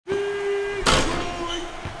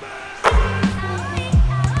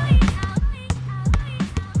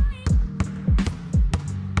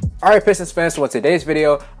Alright Pistons fans, so in today's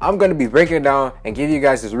video, I'm going to be breaking down and give you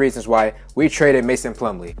guys the reasons why we traded Mason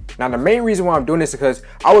Plumlee. Now the main reason why I'm doing this is because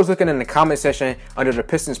I was looking in the comment section under the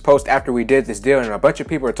Pistons post after we did this deal, and a bunch of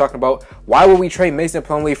people are talking about why would we trade Mason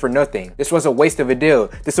Plumlee for nothing? This was a waste of a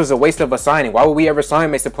deal. This was a waste of a signing. Why would we ever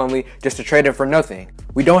sign Mason Plumlee just to trade him for nothing?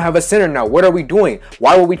 We don't have a center now. What are we doing?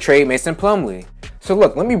 Why would we trade Mason Plumlee? So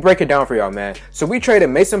look, let me break it down for y'all, man. So we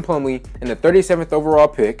traded Mason Plumlee in the 37th overall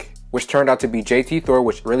pick, which turned out to be JT Thor,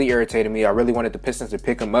 which really irritated me. I really wanted the Pistons to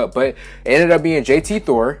pick him up, but it ended up being JT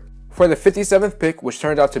Thor for the 57th pick, which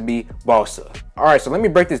turned out to be Balsa. Alright, so let me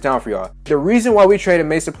break this down for y'all. The reason why we traded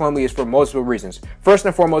Mason Plumlee is for multiple reasons. First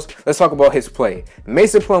and foremost, let's talk about his play.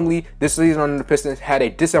 Mason Plumlee, this season on the Pistons, had a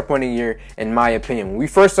disappointing year, in my opinion. When we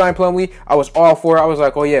first signed Plumlee, I was all for it. I was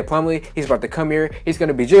like, oh yeah, Plumlee, he's about to come here. He's going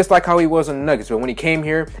to be just like how he was on the Nuggets. But when he came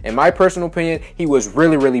here, in my personal opinion, he was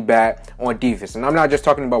really, really bad on defense. And I'm not just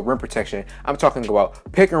talking about rim protection. I'm talking about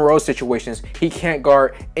pick and roll situations. He can't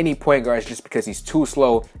guard any point guards just because he's too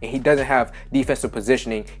slow and he doesn't have defensive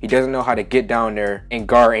positioning. He doesn't know how to get down there and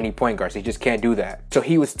guard any point guards. He just can't do that. So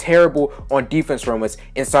he was terrible on defense from us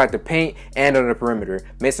inside the paint and on the perimeter.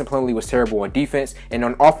 Mason Plumlee was terrible on defense, and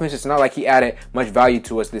on offense, it's not like he added much value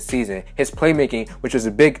to us this season. His playmaking, which was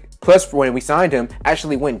a big plus for when we signed him,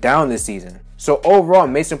 actually went down this season. So overall,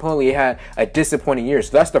 Mason Plumlee had a disappointing year.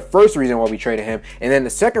 So that's the first reason why we traded him. And then the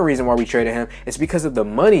second reason why we traded him is because of the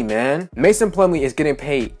money, man. Mason Plumlee is getting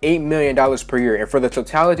paid $8 million per year. And for the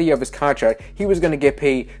totality of his contract, he was going to get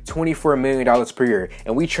paid $24 million per year.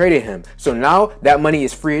 And we traded him. So now that money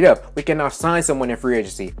is freed up. We can now sign someone in free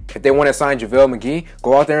agency. If they want to sign JaVale McGee,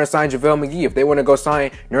 go out there and sign JaVale McGee. If they want to go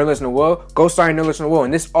sign Nerlens Noel, go sign Nerlens Noel.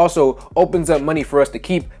 And this also opens up money for us to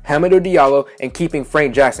keep Hamidou Diallo and keeping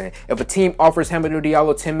Frank Jackson. If a team offers Hamidou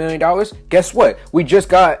Diallo $10 million, guess what? We just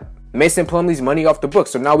got Mason Plumlee's money off the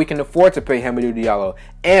books, so now we can afford to pay Hamidou Diallo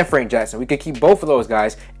and Frank Jackson. We could keep both of those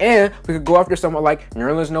guys, and we could go after someone like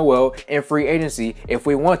Nerlens Noel in free agency if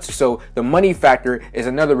we want to. So the money factor is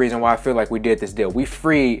another reason why I feel like we did this deal. We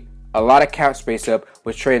freed a lot of cap space up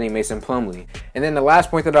with trading Mason Plumlee. And then the last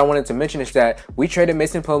point that I wanted to mention is that we traded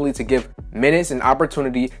Mason Plumlee to give minutes and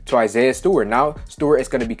opportunity to Isaiah Stewart. Now Stewart is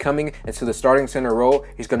going to be coming into the starting center role.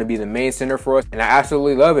 He's going to be the main center for us, and I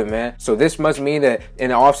absolutely love it, man. So this must mean that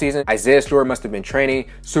in the offseason, Isaiah Stewart must have been training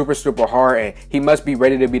super hard, and he must be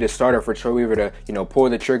ready to be the starter for Troy Weaver to, pull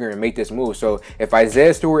the trigger and make this move. So if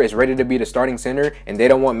Isaiah Stewart is ready to be the starting center and they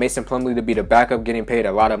don't want Mason Plumlee to be the backup getting paid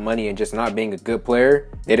a lot of money and just not being a good player,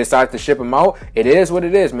 they decide to ship him out. It is what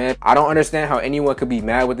it is, man. I don't understand how anyone could be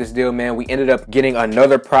mad with this deal, man. We ended up getting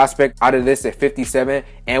another prospect out of this at 57,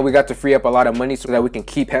 and we got to free up a lot of money so that we can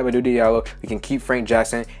keep Hamidou Diallo, we can keep Frank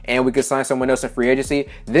Jackson, and we could sign someone else in free agency.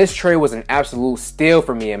 This trade was an absolute steal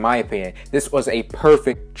for me, in my opinion. This was a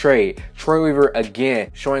perfect trade. Troy Weaver,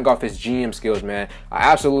 again, showing off his GM skills, man.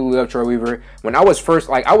 I absolutely love Troy Weaver. When I was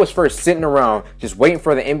first sitting around just waiting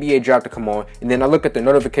for the NBA draft to come on, and then I look at the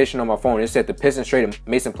notification on my phone. It said the Pistons traded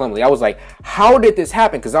Mason Plumlee. I was like, how did this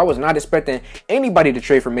happen? Because I was not expecting anybody to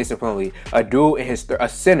trade for Mason Plumlee, a dude a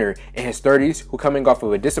center in his 30s who coming off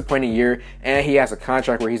of a disappointing year, and he has a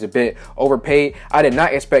contract where he's a bit overpaid. I did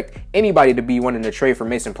not expect anybody to be wanting to trade for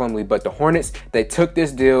Mason Plumlee, but the Hornets, they took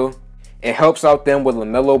this deal. It helps out them with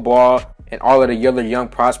LaMelo Ball and all of the other young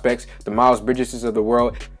prospects, the Miles Bridgeses of the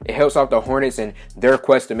world. It helps out the Hornets and their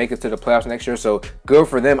quest to make it to the playoffs next year. So good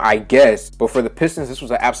for them, I guess. But for the Pistons, this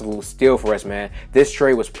was an absolute steal for us, man. This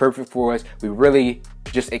trade was perfect for us. We really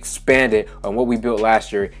just expanded on what we built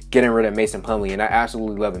last year, getting rid of Mason Plumlee, and I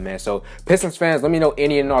absolutely love it, man. So Pistons fans, let me know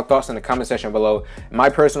any and all thoughts in the comment section below. In my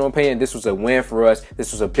personal opinion, this was a win for us.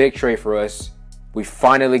 This was a big trade for us. We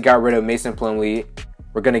finally got rid of Mason Plumlee.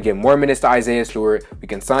 We're going to get more minutes to Isaiah Stewart. We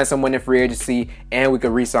can sign someone in free agency, and we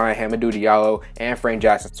could re-sign Hamidou Diallo and Frank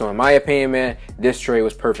Jackson. So in my opinion, man, this trade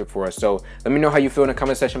was perfect for us. So let me know how you feel in the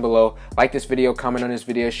comment section below. Like this video, comment on this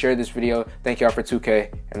video, share this video. Thank y'all for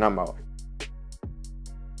 2K, and I'm out.